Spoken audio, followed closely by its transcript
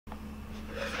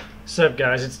What's up,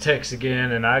 guys? It's Tex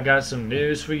again, and I got some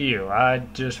news for you. I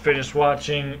just finished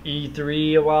watching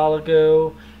E3 a while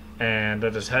ago, and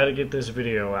I just had to get this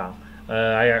video out.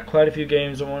 I got quite a few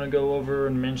games I want to go over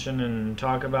and mention and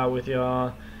talk about with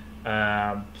y'all.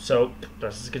 So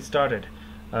let's just get started.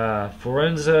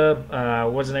 Forenza, I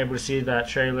wasn't able to see that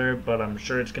trailer, but I'm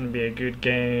sure it's going to be a good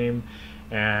game.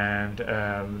 And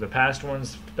the past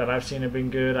ones that I've seen have been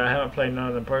good. I haven't played none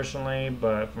of them personally,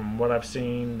 but from what I've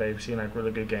seen, they've seemed like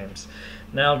really good games.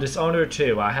 Now, Dishonored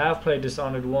 2. I have played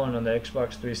Dishonored 1 on the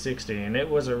Xbox 360, and it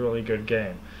was a really good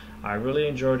game. I really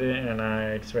enjoyed it, and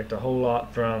I expect a whole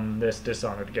lot from this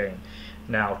Dishonored game.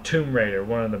 Now, Tomb Raider,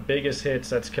 one of the biggest hits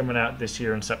that's coming out this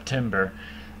year in September.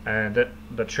 And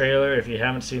the trailer, if you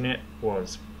haven't seen it,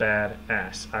 was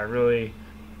badass. I really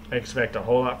expect a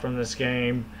whole lot from this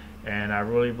game. And I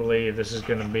really believe this is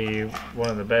going to be one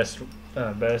of the best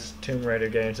Tomb Raider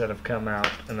games that have come out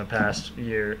in the past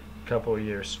couple of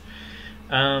years.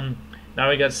 Now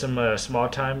we got some small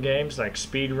time games like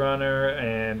Speedrunner,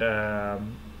 and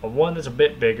one that's a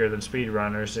bit bigger than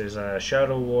Speedrunners is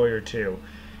Shadow Warrior 2.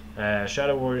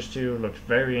 Shadow Warriors 2 looks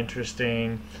very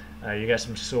interesting. You got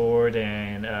some sword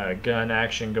and gun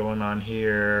action going on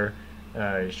here.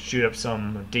 Shoot up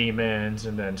some demons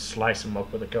and then slice them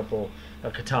up with a couple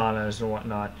of katanas and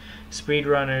whatnot.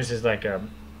 Speedrunners is like a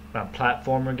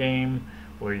platformer game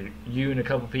where you and a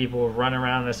couple people run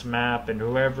around this map, and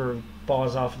whoever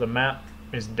falls off the map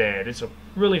is dead. It's a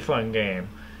really fun game.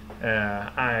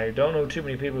 I don't know too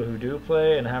many people who do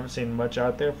play, and haven't seen much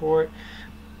out there for it.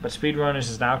 But Speedrunners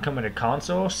is now coming to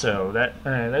console, so that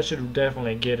should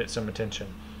definitely get it some attention.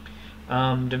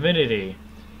 Divinity.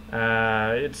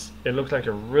 It looks like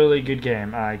a really good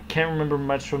game. I can't remember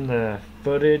much from the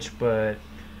footage, but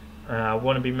I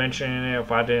wouldn't be mentioning it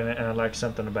if I didn't like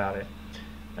something about it.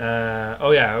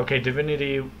 Oh yeah, okay.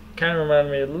 Divinity kind of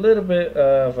reminded me a little bit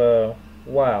of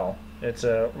WoW. It's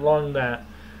along that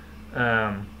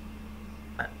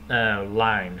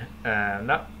line.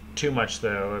 Not too much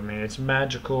though. I mean, it's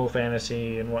magical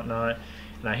fantasy and whatnot.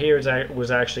 And I hear it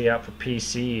was actually out for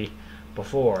PC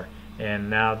before, and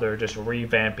now they're just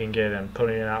revamping it and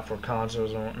putting it out for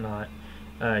consoles and whatnot.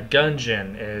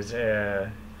 Gungeon is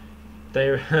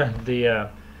the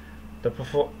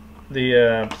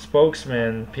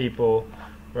spokesman people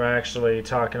were actually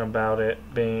talking about it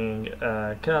being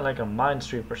kind of like a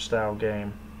Minesweeper style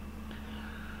game,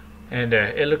 and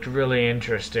it looked really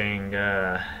interesting.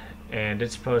 And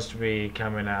it's supposed to be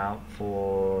coming out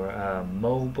for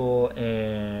mobile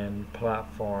and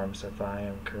platforms, if I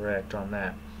am correct on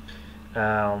that.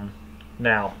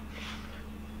 Now,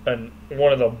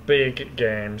 one of the big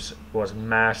games was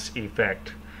Mass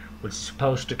Effect, which is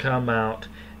supposed to come out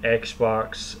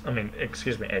Xbox,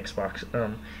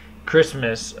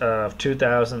 Christmas of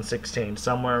 2016,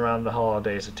 somewhere around the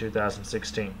holidays of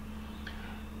 2016.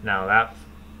 Now that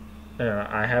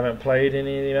I haven't played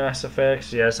any of the Mass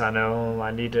Effects. Yes, I know I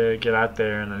need to get out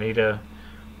there and I need to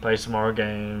play some more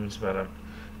games, but I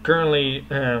currently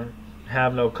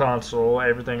have no console.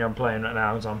 Everything I'm playing right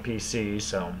now is on PC,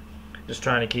 so just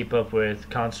trying to keep up with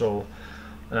console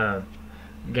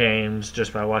games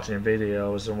just by watching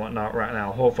videos and whatnot right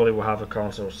now. Hopefully we'll have a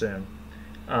console soon.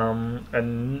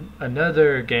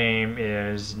 Another game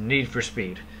is Need for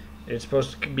Speed. It's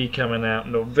supposed to be coming out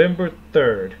November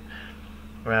 3rd.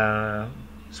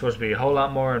 It's supposed to be a whole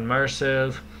lot more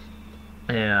immersive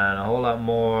and a whole lot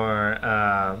more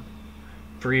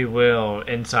free will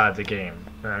inside the game.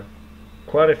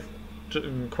 Quite a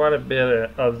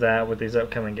bit of that with these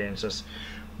upcoming games. Just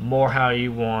more how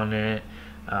you want it,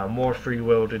 more free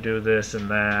will to do this and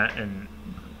that, and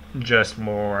just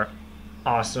more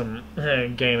awesome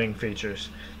gaming features.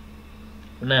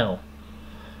 Now,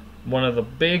 one of the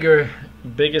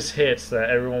biggest hits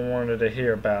that everyone wanted to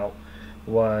hear about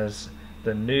was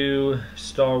the new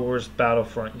Star Wars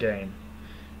Battlefront game.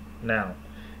 Now,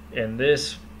 in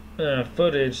this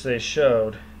footage they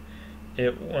showed,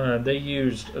 they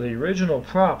used the original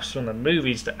props from the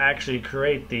movies to actually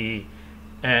create the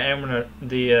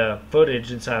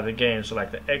footage inside the game. So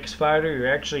like the X-Fighter,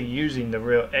 you're actually using the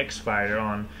real X-Fighter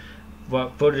on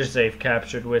what footage they've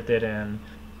captured with it, and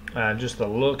just the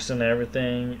looks and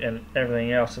everything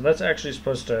else. And that's actually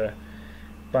supposed to,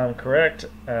 if I'm correct,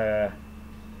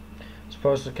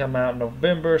 supposed to come out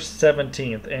November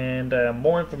 17th, and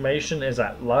more information is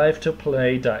at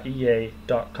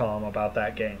livetoplay.ea.com about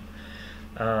that game.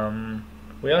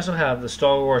 We also have the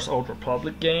Star Wars Old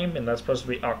Republic game, and that's supposed to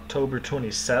be October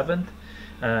 27th.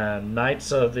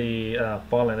 Knights of the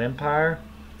Fallen Empire.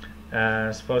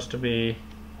 Supposed to be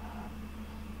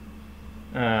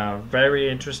very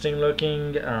interesting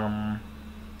looking.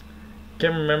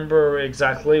 Can't remember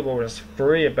exactly what was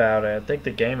free about it. I think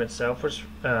the game itself was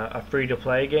a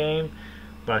free-to-play game,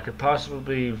 but I could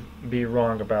possibly be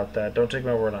wrong about that. Don't take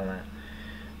my word on that.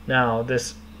 Now,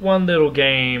 this one little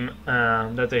game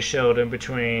that they showed in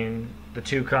between the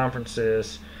two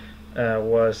conferences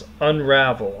was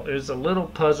Unravel. It was a little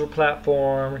puzzle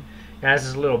platform. It has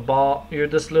this little ball. You're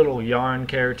this little yarn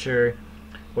character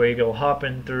where you go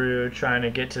hopping through, trying to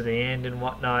get to the end and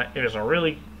whatnot. It was a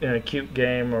really cute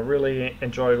game. I really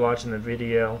enjoyed watching the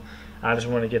video. I just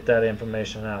want to get that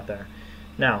information out there.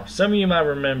 Now, some of you might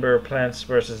remember Plants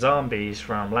vs. Zombies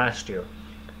from last year.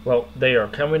 Well, they are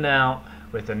coming out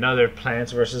with another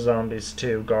Plants vs. Zombies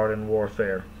 2 Garden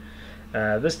Warfare.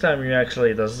 This time you're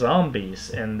actually the zombies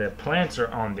and the plants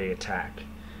are on the attack.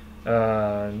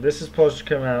 This is supposed to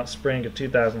come out spring of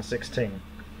 2016.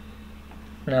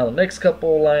 Now the next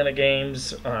couple line of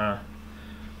games,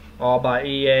 all by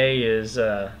EA, is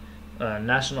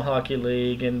National Hockey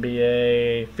League,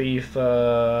 NBA,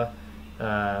 FIFA,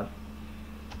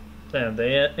 and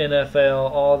the NFL,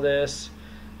 all this.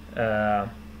 The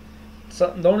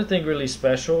only thing really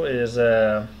special is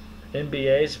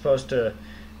NBA is supposed to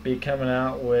be coming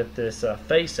out with this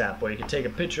face app where you can take a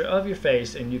picture of your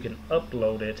face and you can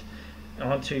upload it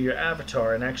onto your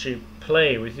avatar and actually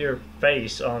play with your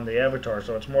face on the avatar,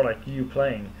 so it's more like you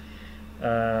playing.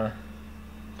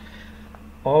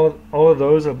 All of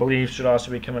those, I believe, should also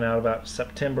be coming out about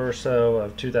September or so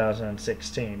of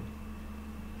 2016.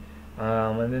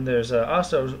 And then there's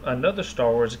also another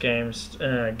Star Wars game,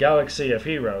 Galaxy of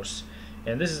Heroes,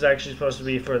 and this is actually supposed to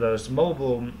be for those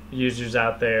mobile users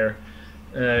out there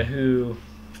who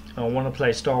want to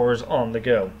play Star Wars on the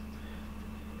go.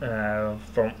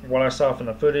 From what I saw from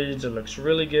the footage, it looks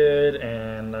really good,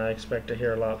 and I expect to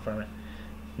hear a lot from it.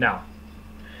 Now,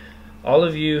 all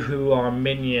of you who are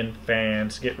Minion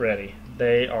fans, get ready.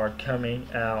 They are coming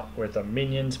out with a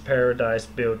Minions Paradise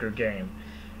Builder game,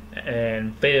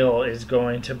 and Phil is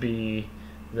going to be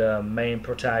the main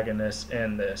protagonist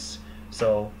in this.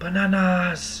 So,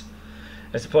 bananas!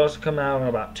 It's supposed to come out in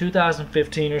about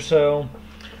 2015 or so.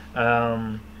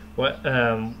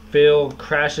 Phil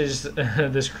crashes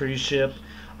this cruise ship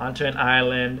onto an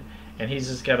island, and he's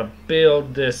just got to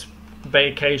build this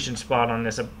vacation spot on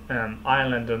this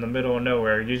island in the middle of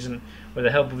nowhere, using with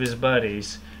the help of his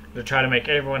buddies to try to make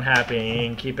everyone happy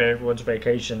and keep everyone's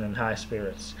vacation in high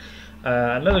spirits.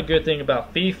 Another good thing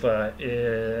about FIFA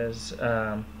is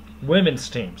women's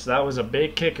teams. That was a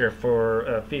big kicker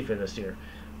for FIFA this year,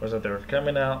 was that they were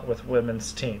coming out with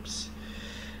women's teams.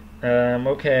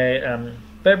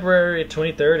 February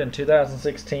 23rd in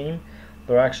 2016,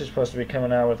 they're actually supposed to be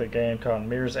coming out with a game called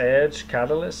Mirror's Edge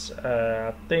Catalyst.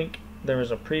 I think there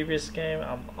was a previous game.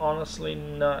 I'm honestly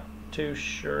not too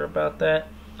sure about that,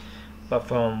 but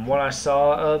from what I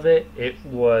saw of it, it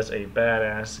was a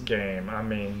badass game. I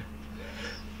mean,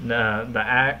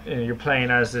 you're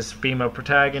playing as this female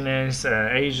protagonist,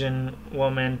 Asian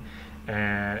woman,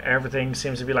 and everything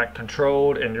seems to be like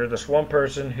controlled, and you're this one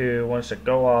person who wants to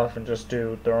go off and just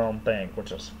do their own thing,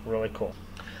 which is really cool.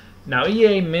 Now,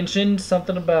 EA mentioned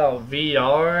something about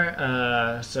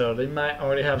VR, so they might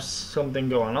already have something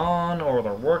going on, or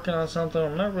they're working on something.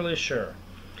 I'm not really sure.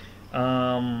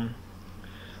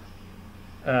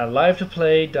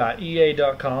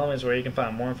 Live2play.ea.com is where you can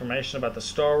find more information about the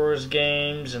Star Wars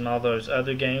games and all those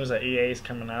other games that EA is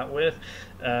coming out with.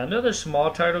 Another small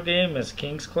title game is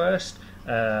King's Quest,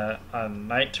 A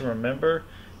Night to Remember.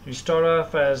 You start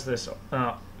off as this,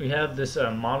 you have this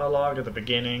monologue at the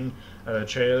beginning of the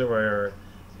trailer where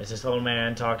it's this old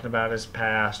man talking about his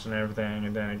past and everything,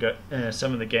 and then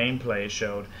some of the gameplay it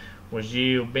showed was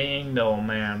you being the old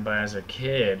man, but as a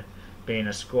kid, being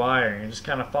a squire, and you just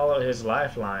kind of follow his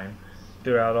lifeline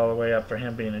throughout all the way up for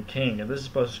him being a king. And this is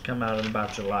supposed to come out in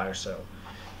about July or so.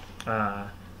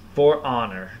 For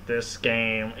Honor, this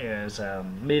game is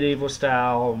medieval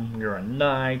style. You're a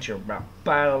knight, you're about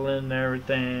battling and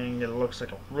everything. It looks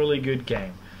like a really good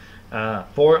game.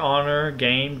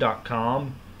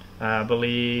 ForHonorGame.com, I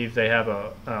believe they have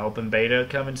a open beta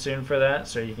coming soon for that,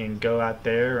 so you can go out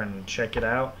there and check it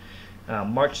out.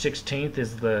 March 16th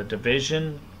is The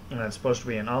Division, and it's supposed to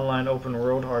be an online open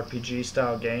world RPG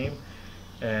style game.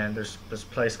 And there's this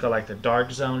place called like the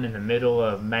Dark Zone in the middle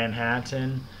of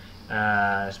Manhattan.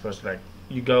 It's supposed to be like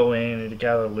you go in and you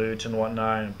gather loot and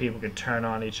whatnot, and people can turn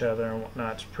on each other and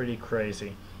whatnot. It's pretty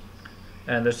crazy.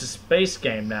 And there's a space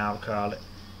game now called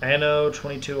Anno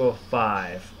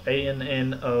 2205,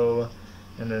 ANNO,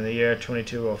 and then the year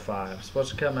 2205. It's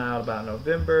supposed to come out about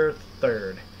November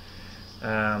 3rd.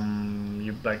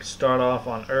 You like start off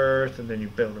on Earth, and then you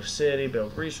build a city,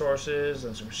 build resources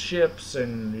and some ships,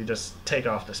 and you just take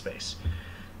off to space.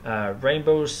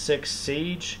 Rainbow Six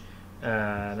Siege,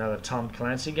 another Tom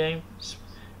Clancy game.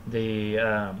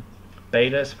 The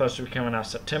beta is supposed to be coming out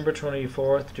September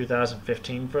 24th,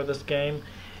 2015 for this game.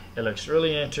 It looks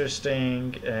really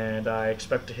interesting, and I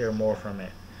expect to hear more from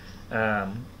it.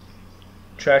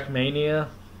 Trackmania,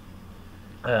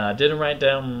 I didn't write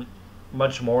down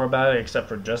much more about it except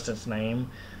for just its name.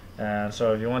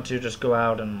 So if you want to, just go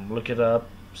out and look it up,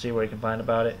 see what you can find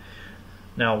about it.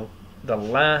 Now,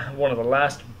 one of the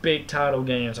last big title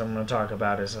games I'm going to talk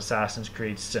about is Assassin's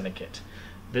Creed Syndicate.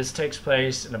 This takes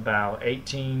place in about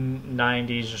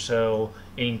 1890s or so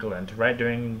England, right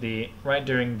during the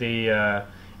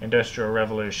Industrial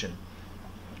Revolution.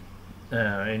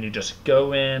 And you just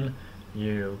go in,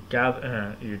 you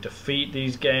defeat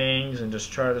these gangs, and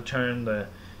just try to turn the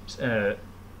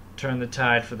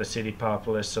tide for the city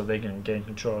populace so they can gain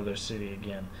control of their city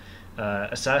again.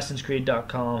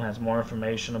 Assassin'sCreed.com has more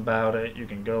information about it. You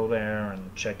can go there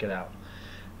and check it out.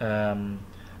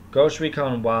 Ghost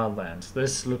Recon Wildlands.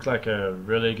 This looks like a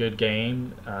really good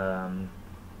game.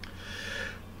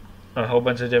 A whole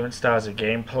bunch of different styles of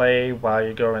gameplay while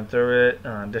you're going through it.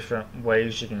 Different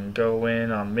ways you can go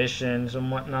in on missions and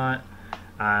whatnot.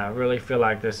 I really feel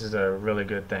like this is a really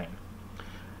good thing.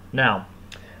 Now,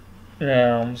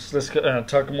 let's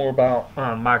talk more about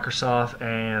Microsoft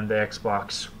and the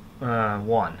Xbox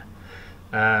One.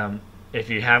 If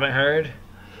you haven't heard,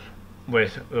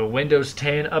 with the Windows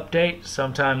 10 update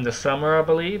sometime this summer, I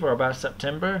believe, or about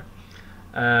September,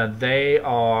 they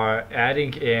are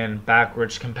adding in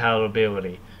backwards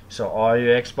compatibility. So all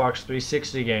your Xbox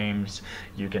 360 games,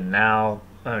 you can now,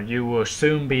 you will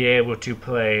soon be able to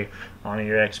play on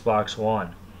your Xbox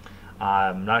One.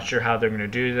 I'm not sure how they're going to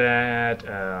do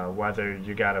that, whether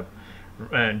you gotta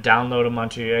download them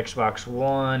onto your Xbox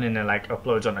One and then like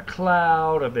uploads on the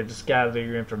cloud, or they just gather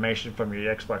your information from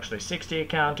your Xbox 360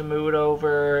 account to move it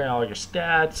over and all your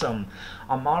stats. I'm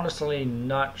honestly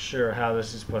not sure how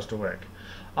this is supposed to work.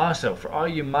 Also, for all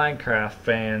you Minecraft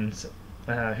fans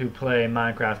who play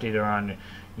Minecraft either on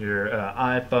your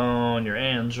iPhone, your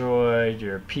Android,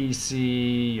 your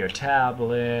PC, your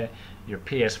tablet, your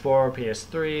PS4,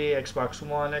 PS3, Xbox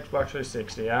One, Xbox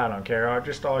 360, I don't care,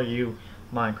 just all you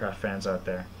Minecraft fans out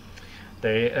there.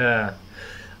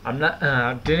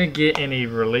 Didn't get any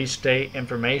release date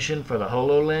information for the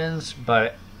HoloLens,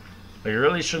 but you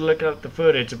really should look up the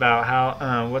footage about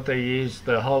how what they used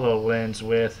the HoloLens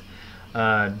with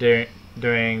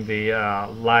during the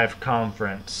live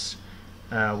conference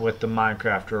with the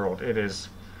Minecraft world. It is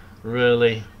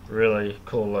really, really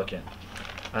cool looking.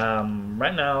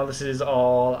 Right now, this is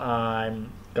all I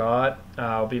got.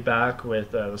 I'll be back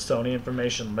with the Sony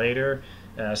information later.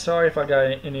 Sorry if I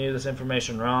got any of this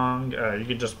information wrong. You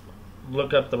can just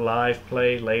look up the live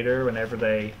play later whenever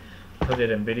they put it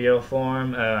in video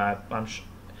form.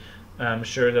 I'm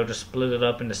sure they'll just split it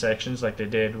up into sections like they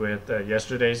did with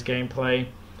yesterday's gameplay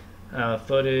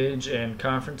footage and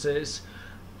conferences.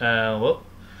 Well,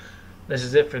 this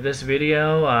is it for this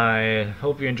video. I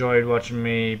hope you enjoyed watching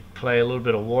me play a little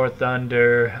bit of War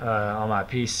Thunder on my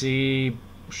PC,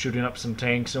 shooting up some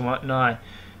tanks and whatnot.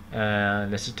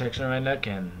 This is Texan Redneck,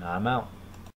 and I'm out.